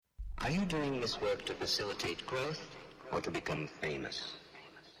Are you doing this work to facilitate growth or to become famous?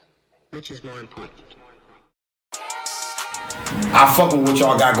 Which is more important? I fuck with what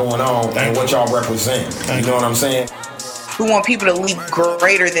y'all got going on and what y'all represent. You know what I'm saying? We want people to leave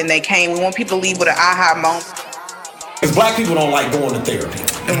greater than they came. We want people to leave with an aha moment. Because black people don't like going to therapy.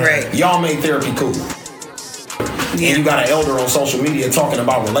 Right. Y'all made therapy cool. Yeah. And you got an elder on social media talking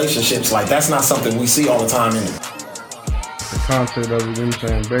about relationships. Like, that's not something we see all the time in it. The concept of it, you know what I'm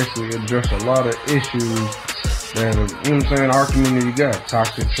saying, basically address a lot of issues that, you know what I'm saying, our community got.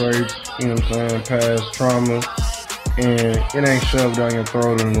 Toxic traits, you know what I'm saying, past trauma, and it ain't shoved down your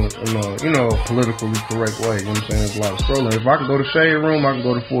throat in a politically correct way, you know what I'm saying, there's a lot of scrolling. If I can go to Shade Room, I can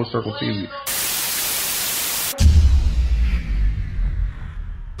go to Full Circle TV.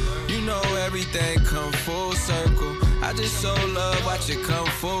 You know everything come full circle. I just so love watch it come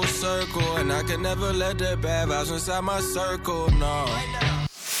full circle. And I can never let the bad vibes inside my circle, no.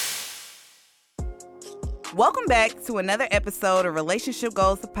 Welcome back to another episode of Relationship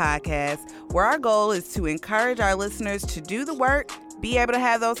Goals, the podcast, where our goal is to encourage our listeners to do the work, be able to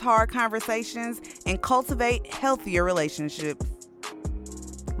have those hard conversations, and cultivate healthier relationships.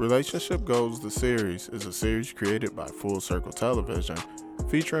 Relationship Goals, the series, is a series created by Full Circle Television,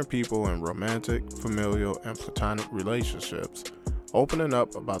 featuring people in romantic, familial, and platonic relationships, opening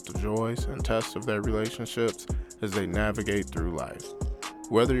up about the joys and tests of their relationships as they navigate through life.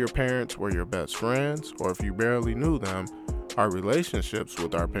 Whether your parents were your best friends or if you barely knew them, our relationships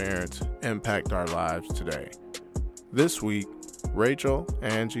with our parents impact our lives today. This week, Rachel,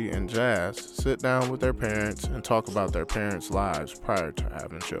 Angie, and Jazz sit down with their parents and talk about their parents' lives prior to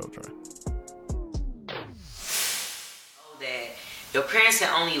having children. Your parents can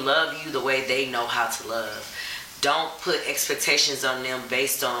only love you the way they know how to love. Don't put expectations on them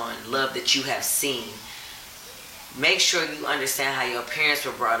based on love that you have seen. Make sure you understand how your parents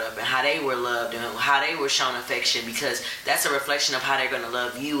were brought up and how they were loved and how they were shown affection, because that's a reflection of how they're going to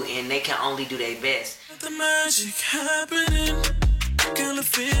love you, and they can only do their best. The magic happening. Girl, the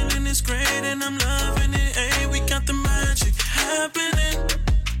feeling is great and I'm loving it. Hey, we got the magic happening.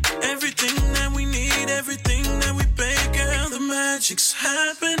 Everything that we need, everything that we pay, girl, the magic's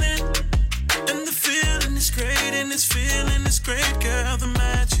happening. And the feeling is great, and this feeling is great, girl, the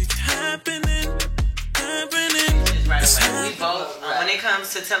magic happening. Right away. We both, when it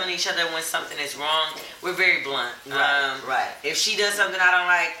comes to telling each other when something is wrong, we're very blunt. Right. If she does something I don't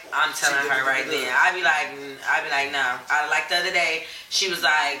like, I'm telling her right then. I'd be like, no. Like the other day, she was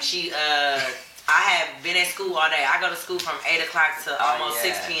like, I had been at school all day. I go to school from 8 o'clock to almost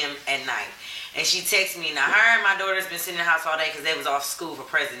 6 p.m. at night. And she texts me. Now, her and my daughter's been sitting in the house all day because they was off school for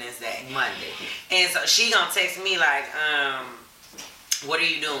President's Day. Monday. And so she gonna text me like, what are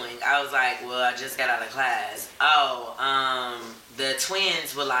you doing? I was like, well, I just got out of class. Oh, the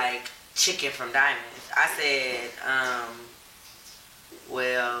twins were like chicken from Diamonds. I said,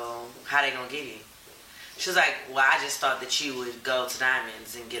 well, how they gonna get it? She was like, well, I just thought that you would go to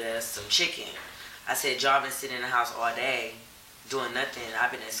Diamonds and get us some chicken. I said, y'all been sitting in the house all day doing nothing.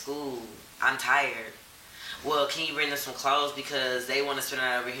 I've been at school. I'm tired. Well, can you bring them some clothes because they want to spend the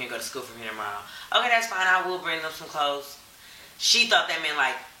night over here and go to school from here tomorrow? Okay, that's fine. I will bring them some clothes. She thought that meant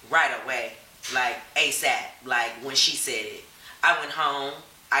like right away, like ASAP, like when she said it. I went home.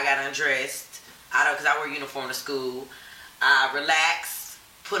 I got undressed. Because I wear uniform to school. I relaxed,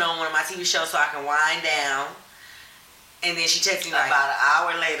 put on one of my TV shows so I can wind down. And then she texted me like... About an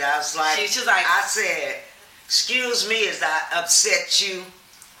hour later, I was like... She's like... I said, excuse me as I upset you,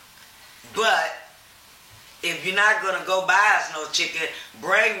 but if you're not going to go buy us no chicken,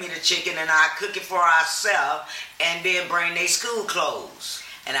 bring me the chicken and I'll cook it for ourselves and then bring their school clothes.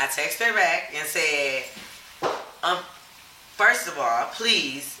 And I texted her back and said, first of all,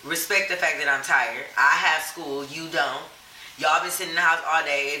 please respect the fact that I'm tired. I have school, you don't. Y'all been sitting in the house all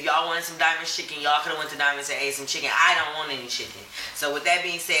day. If y'all wanted some Diamonds chicken, y'all could have went to Diamonds and ate some chicken. I don't want any chicken. So with that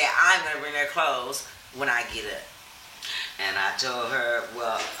being said, I'm going to bring their clothes when I get up. And I told her,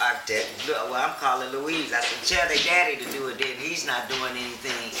 I'm calling Louise. I said, tell their daddy to do it then. He's not doing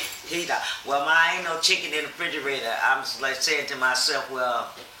anything. I ain't no chicken in the refrigerator. I'm like saying to myself, well,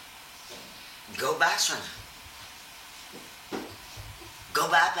 go buy some. Go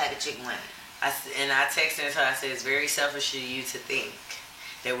buy a pack of chicken wings. And I texted her, I said, it's very selfish of you to think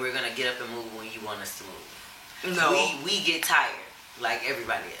that we're going to get up and move when you want us to move. No. We get tired like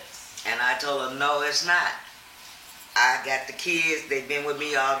everybody else. And I told her, no, it's not. I got the kids, they've been with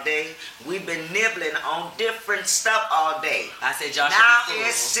me all day. We've been nibbling on different stuff all day. I said, y'all should be full. Now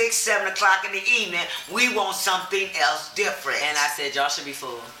it's 6, 7 o'clock in the evening. We want something else different. And I said, y'all should be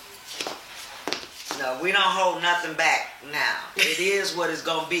full. No, we don't hold nothing back now. It is what it's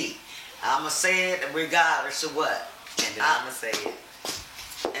going to be. I'ma say it regardless of what. And then I'ma say it.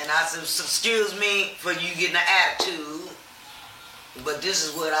 And I said, excuse me for you getting an attitude, but this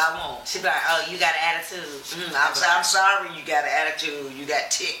is what I want. She be like, oh, you got an attitude. I'm sorry you got an attitude. You got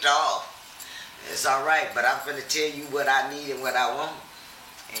ticked off. It's all right, but I'm finna tell you what I need and what I want.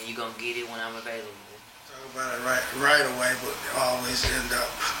 And you gonna get it when I'm available. Talk about it right away, but always end up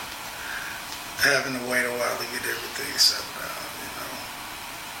having to wait a while to get everything settled down,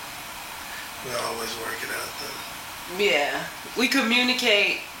 We always work it out though. Yeah, we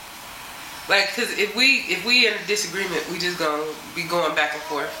communicate. Like, cause if we in a disagreement, we just gonna be going back and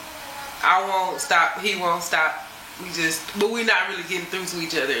forth. I won't stop. He won't stop. But we're not really getting through to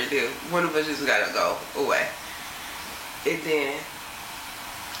each other. And then one of us just gotta go away. And then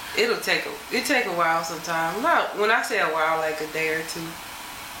it take a while sometimes. Not when I say a while, like a day or two.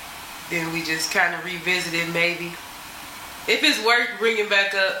 Then we just kind of revisit it maybe. If it's worth bringing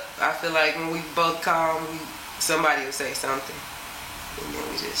back up, I feel like when we both calm, somebody will say something, and then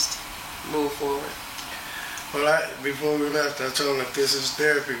we just move forward. Well, before we left, I told her if this is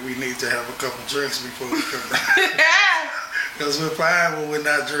therapy, we need to have a couple drinks before we come back. Because we're fine when we're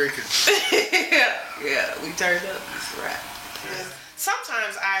not drinking. Yeah, we turned up. That's right. Yeah.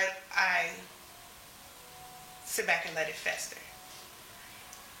 Sometimes I sit back and let it fester.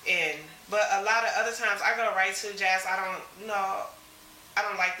 But a lot of other times I go right to Jazz. I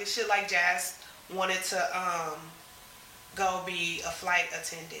don't like this shit. Like Jazz wanted to go be a flight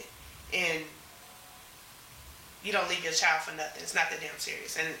attendant, and you don't leave your child for nothing. It's not that damn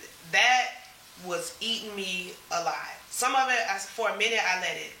serious. And that was eating me alive. Some of it, for a minute, I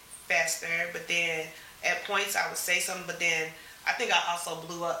let it fester, but then at points I would say something, but then I think I also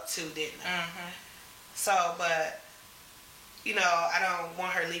blew up too, didn't I? Mm-hmm. So, but I don't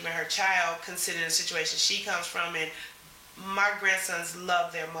want her leaving her child, considering the situation she comes from. And my grandsons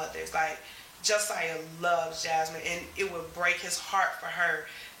love their mothers. Like, Josiah loves Jasmine, and it would break his heart for her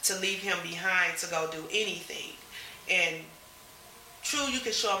to leave him behind to go do anything. And true, you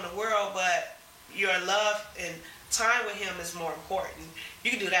can show him the world, but your love and time with him is more important.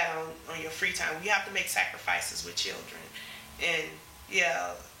 You can do that on your free time. You have to make sacrifices with children. And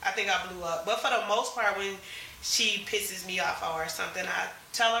yeah, I think I blew up. But for the most part, when she pisses me off or something, I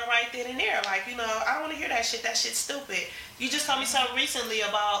tell her right then and there, like, I don't want to hear that shit. That shit's stupid. You just told me something recently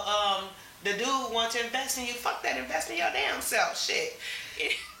about the dude wants to invest in you. Fuck that, invest in your damn self. Shit.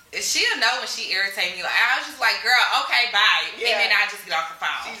 She'll know when she irritates me. I was just like, girl, okay, bye. Yeah. And then I just get off the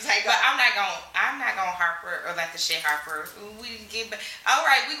phone. But I'm not gonna harp her or let the shit harp her. We get all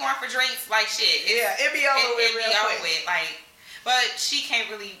right, we going for drinks like shit. It be over with real quick. Like, but she can't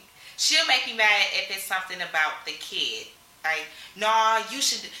really. She'll make me mad if it's something about the kid. Like, no, you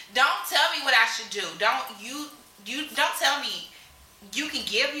should. Don't tell me what I should do. Don't tell me. You can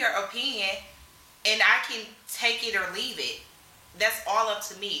give your opinion, and I can take it or leave it. That's all up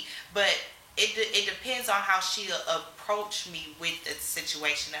to me. But it depends on how she'll approach me with the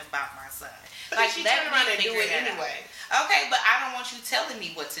situation about my son. But like, she turned around and do it anyway. Okay, but I don't want you telling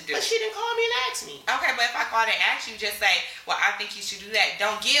me what to do. But she didn't call me and ask me. Okay, but if I called and asked you, just say, well, I think you should do that.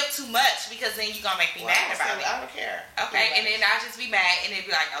 Don't give too much, because then you're going to make me mad about it. I don't care. Okay, and then I'll just be mad, and it'll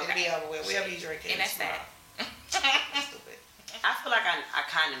be like, okay. It'll be over with. We'll be drinking. And that's that. Stupid. I feel like I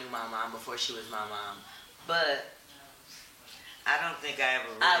kind of knew my mom before she was my mom, but I don't think I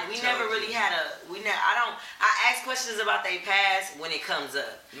ever really I ask questions about their past when it comes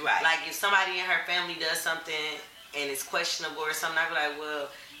up. Right. Like if somebody in her family does something and it's questionable or something, I be like, well,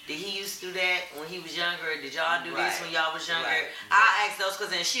 did he used to do that when he was younger? Did y'all do this when y'all was younger? Right. I ask those because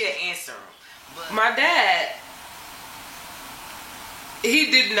then she'll answer them. But my dad,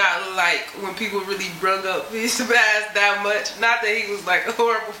 he did not like when people really brung up his past that much. Not that he was like a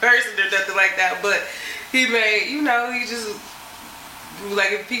horrible person or nothing like that, but he made, he just,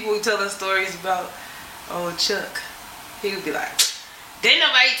 like if people would tell us stories about old Chuck, he would be like, didn't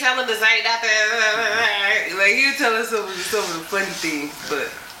nobody telling us ain't nothing. Like he would tell us some of the funny things,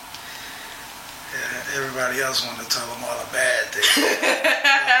 but yeah, everybody else wanted to tell them all the bad things.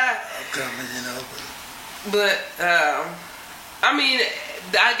 Upcoming, But I mean,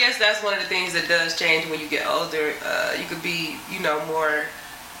 I guess that's one of the things that does change when you get older. You could be, more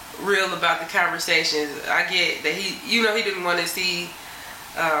real about the conversations. I get that he didn't want to see,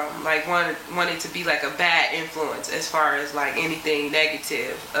 wanted to be like a bad influence as far as like anything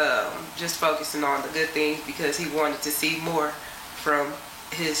negative. Just focusing on the good things because he wanted to see more from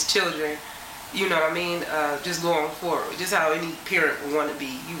his children. You know what I mean? Just going forward. Just how any parent would want to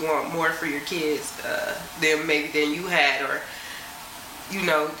be. You want more for your kids than you had, or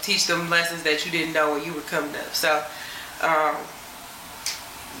teach them lessons that you didn't know when you were coming up. So,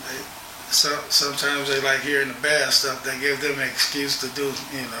 sometimes they like hearing the bad stuff. They give them an excuse to do,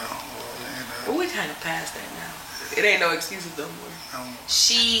 But we kind of past that now. It ain't no excuses no more.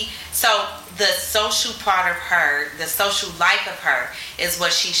 So the social part of her, the social life of her, is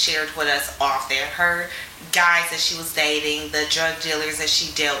what she shared with us often. Her guys that she was dating, the drug dealers that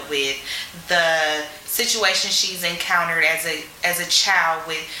she dealt with, the situation she's encountered as a child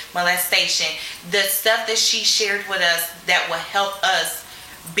with molestation, the stuff that she shared with us that will help us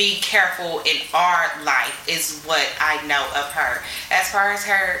be careful in our life is what I know of her. As far as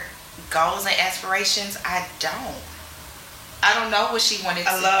her goals and aspirations, I don't know what she wanted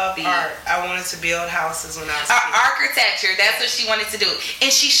to be. I love art. I wanted to build houses when I was a kid. Architecture, that's what she wanted to do.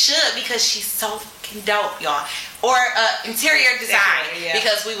 And she should, because she's so fucking dope, y'all. Or interior design,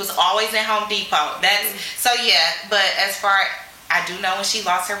 because we was always in Home Depot. So yeah, but as far, I do know when she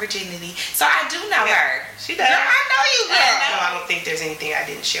lost her virginity. So I do know her. She does. Girl, I know you will. No, I don't think there's anything I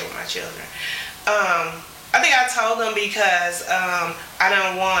didn't share with my children. I think I told them because I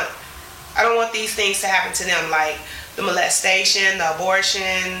don't want these things to happen to them, like the molestation, the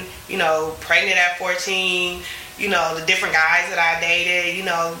abortion, pregnant at 14, the different guys that I dated,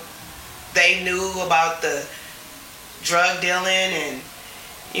 they knew about the drug dealing and,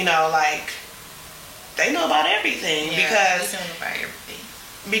 they know about everything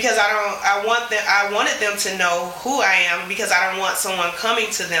because I wanted them to know who I am, because I don't want someone coming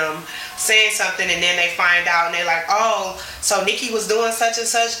to them saying something and then they find out and they're like, oh, so Nikki was doing such and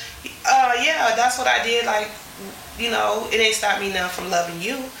such. Yeah, that's what I did. Like, it ain't stopped me now from loving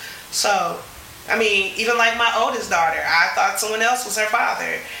you. So, I mean, even like my oldest daughter, I thought someone else was her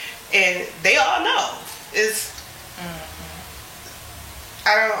father, and they all know.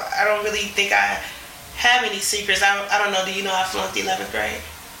 I don't really think I have any secrets. I don't know. Do you know I flunked 11th grade?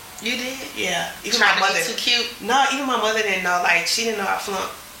 You did? Yeah. Even my mother. Too cute? No, even my mother didn't know. Like, she didn't know I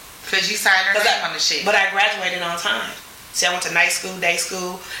flunked. Because you signed her name on the shit. But I graduated on time. See, I went to night school, day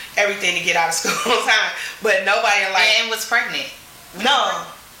school, everything to get out of school on time. But nobody And was pregnant? No.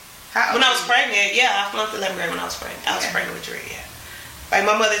 When I was pregnant, I flunked 11th grade when I was pregnant. I was pregnant with Dre, Like,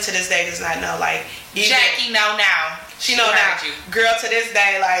 my mother to this day does not know. Like, Jackie know now. She know now. Girl, to this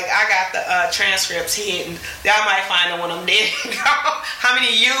day, like, I got the transcripts hidden. Y'all might find them when I'm dead. How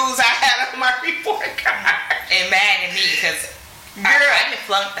many U's I had on my report card. And mad at me because I didn't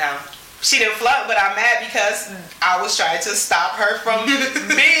flunk though. She didn't flunk, but I'm mad because I was trying to stop her from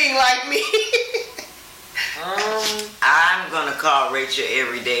being like me. I'm gonna call Rachel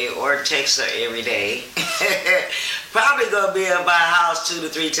every day or text her every day. Probably gonna be at my house 2 to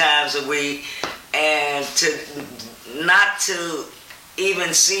 3 times a week, and not to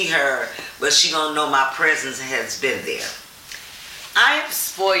even see her, but she gonna know my presence has been there. I am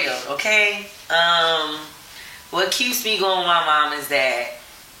spoiled, okay? What keeps me going with my mom is that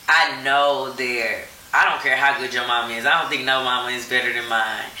I know I don't care how good your mom is. I don't think no mama is better than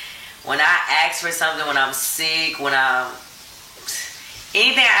mine. When I ask for something, when I'm sick, anything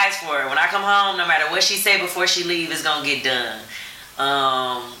I ask for, when I come home, no matter what she say before she leave, it's gonna get done.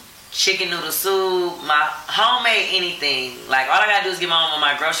 Chicken noodle soup, my homemade anything. Like, all I gotta do is get my mom on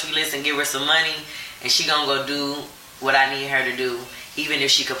my grocery list and give her some money, and she gonna go do what I need her to do, even if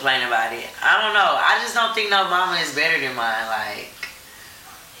she complain about it. I don't know. I just don't think no mama is better than mine. Like,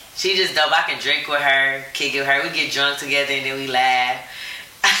 she just dope. I can drink with her, kick it with her. We get drunk together and then we laugh.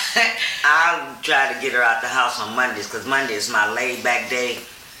 I'll try to get her out the house on Mondays, because Monday is my laid back day,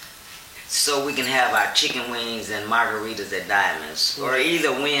 so we can have our chicken wings and margaritas at Diamonds, or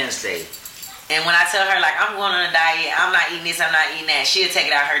either Wednesday. And when I tell her, like, I'm going on a diet, I'm not eating this, I'm not eating that, she'll take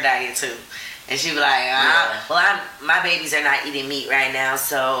it out her diet too. And she'll be like, my babies are not eating meat right now,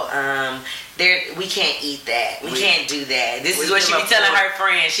 so we can't eat that. We can't do that. This is what she be telling her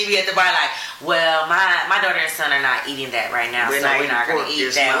friends. She be at the bar like, well, my daughter and son are not eating that right now, so we're not going to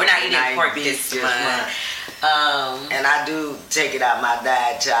eat that. We're not eating pork this month. And I do take it out my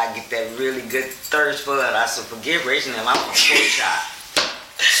diet till I get that really good thirst for it. I said, forgive Rachel, I'm a pork chop.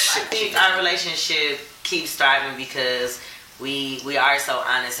 I think our relationship keeps thriving because we are so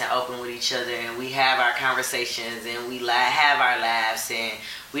honest and open with each other, and we have our conversations, and we have our laughs, and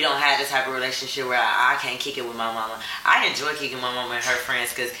we don't have the type of relationship where I can't kick it with my mama. I enjoy kicking my mama and her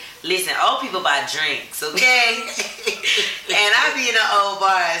friends because, listen, old people buy drinks, okay? And I be in the old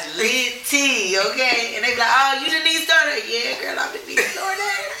bars, lit tea, okay? And they be like, oh, you Denise daughter? Yeah, girl, I'm Denise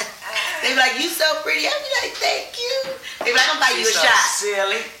daughter. They be like, you so pretty. I be like, thank you. They be like, I'm gonna buy you a shot.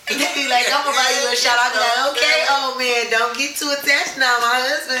 Silly. They be like, I'm gonna buy you a shot. I be like, okay, old man, don't get too attached now. My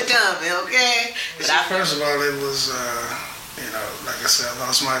husband coming, okay? First of all, it was, like I said, I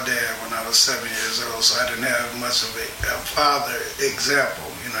lost my dad when I was 7 years old, so I didn't have much of a father example.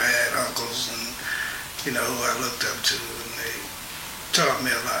 I had uncles and, you know, who I looked up to, and they taught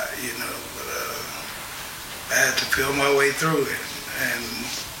me a lot, you know, but I had to feel my way through it, and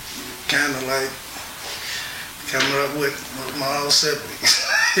kind of like coming up with my own siblings,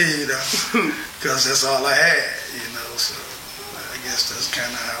 you know, because that's all I had, you know, so I guess that's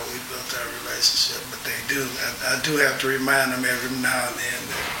kind of how we built our relationship, but they do, I do have to remind them every now and then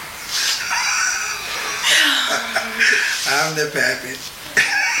that I'm the pappy.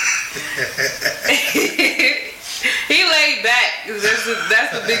 He laid back. That's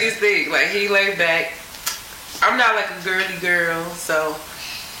the biggest thing. Like, he laid back. I'm not like a girly girl, so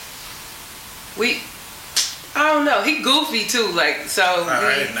I don't know. He goofy too, like, so. All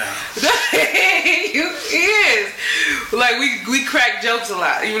right now. He is. Like, we crack jokes a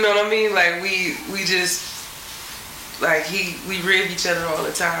lot. You know what I mean? Like, we just, like, we rib each other all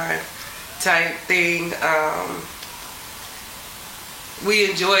the time, type thing. We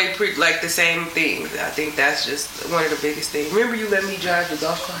enjoy like the same things. I think that's just one of the biggest things. Remember, you let me drive the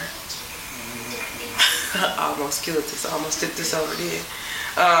golf cart? I almost killed this. I almost took this over there.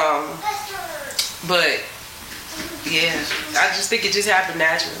 But yeah, I just think it just happened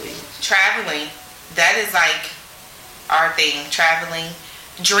naturally. Traveling, that is like our thing. Traveling,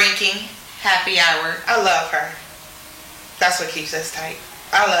 drinking, happy hour. I love her. That's what keeps us tight.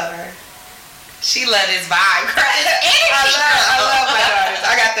 I love her. She love this vibe. I love my daughters.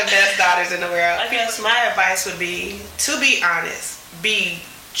 I got the best daughters in the world. I guess my advice would be to be honest. Be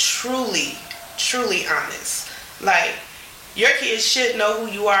truly, truly honest. Like, your kids should know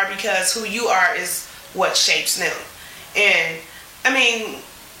who you are, because who you are is what shapes them. And I mean,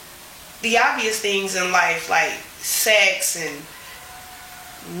 the obvious things in life, like sex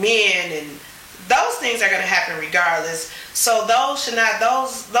and men, and those things are going to happen regardless. So those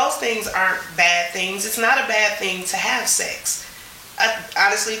things aren't bad things. It's not a bad thing to have sex. I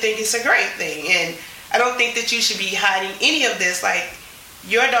honestly think it's a great thing, and I don't think that you should be hiding any of this. Like,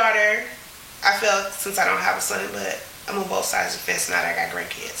 your daughter, I feel, since I don't have a son, but I'm on both sides of the fence now that I got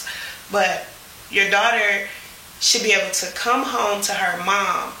grandkids, but your daughter should be able to come home to her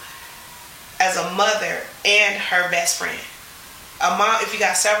mom as a mother and her best friend. A mom, if you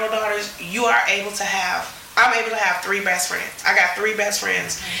got several daughters, I'm able to have 3 best friends. I got 3 best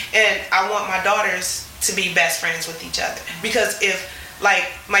friends, and I want my daughters to be best friends with each other. Because if,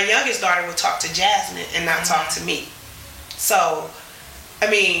 like, my youngest daughter would talk to Jasmine and not talk to me. So, I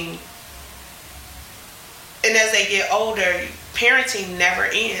mean, and as they get older, parenting never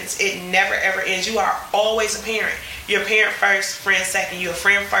ends. It never ever ends. You are always a parent. You're a parent first, friend second. You're a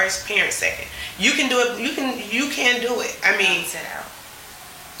friend first, parent second. You can do it. You can do it. I mean,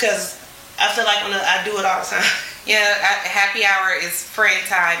 because I feel like I do it all the time. Yeah, happy hour is friend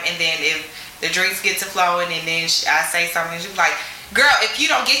time, and then if the drinks get to flowing, and then I say something, she's like, "Girl, if you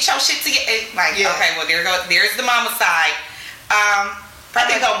don't get your shit together," like, yeah. Okay, well there's the mama side. I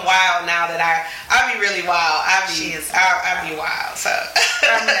think I'm wild now that I be really wild. I be wild. So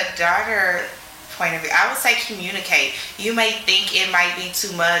from the daughter point of view, I would say communicate. You may think it might be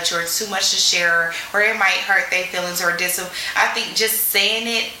too much or too much to share, or it might hurt their feelings or I think just saying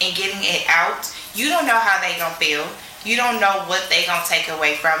it and getting it out, you don't know how they gonna feel. You don't know what they gonna take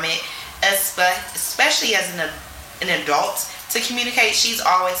away from it, especially as an adult. To communicate, she's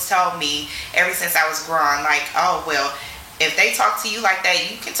always told me ever since I was grown, like, oh, well, if they talk to you like that,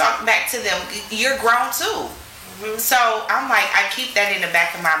 you can talk back to them. You're grown too. Mm-hmm. So I'm like, I keep that in the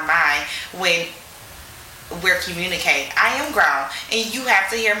back of my mind when we're communicating. I am grown, and you have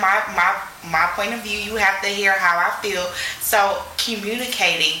to hear my point of view. You have to hear how I feel. So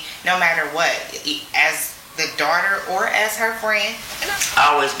communicating, no matter what, as the daughter or as her friend.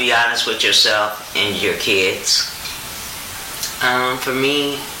 Always be honest with yourself and your kids. For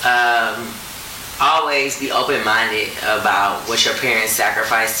me, always be open-minded about what your parents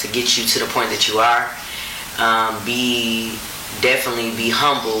sacrificed to get you to the point that you are. Definitely be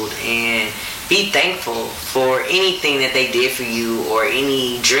humbled and be thankful for anything that they did for you, or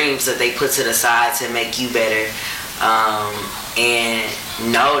any dreams that they put to the side to make you better. And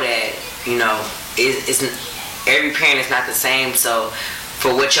know that, you know, it's every parent is not the same. So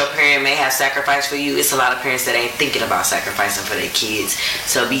for what your parent may have sacrificed for you, it's a lot of parents that ain't thinking about sacrificing for their kids.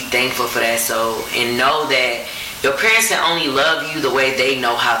 So be thankful for that. And know that your parents can only love you the way they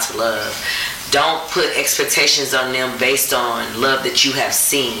know how to love. Don't put expectations on them based on love that you have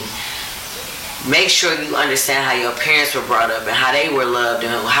seen. Make sure you understand how your parents were brought up and how they were loved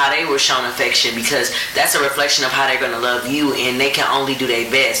and how they were shown affection, because that's a reflection of how they're going to love you, and they can only do their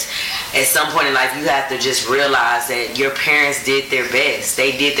best. At some point in life, you have to just realize that your parents did their best.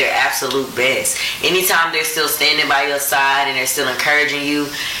 They did their absolute best. Anytime they're still standing by your side and they're still encouraging you,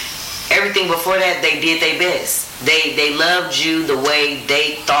 everything before that, they did their best. They loved you the way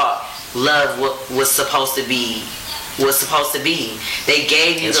they thought love was supposed to be. They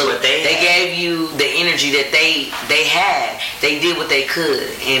gave you they gave you the energy that they had. They did what they could,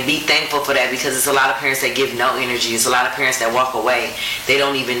 and be thankful for that, because it's a lot of parents that give no energy. It's a lot of parents that walk away. They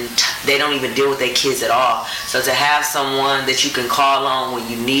don't even deal with their kids at all. So to have someone that you can call on when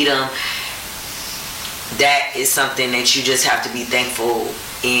you need them, that is something that you just have to be thankful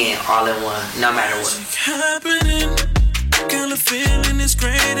in, all in one, no matter what. Happening, girl, the feeling is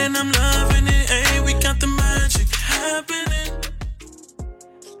great and I'm loving it. Hey, we got the magic happening.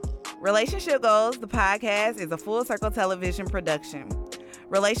 Relationship Goals, the podcast, is a Full Circle Television production.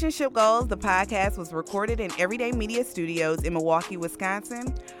 Relationship Goals, the podcast, was recorded in Everyday Media Studios in Milwaukee,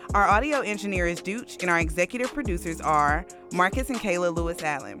 Wisconsin. Our audio engineer is Dooch, and our executive producers are Marcus and Kayla Lewis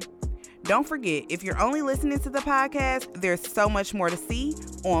Allen. Don't forget, if you're only listening to the podcast, there's so much more to see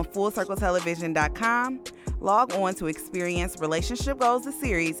on FullCircleTelevision.com. Log on to experience Relationship Goals, the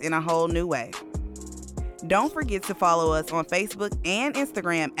series, in a whole new way. Don't forget to follow us on Facebook and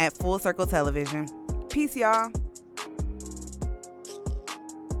Instagram at Full Circle Television. Peace, y'all.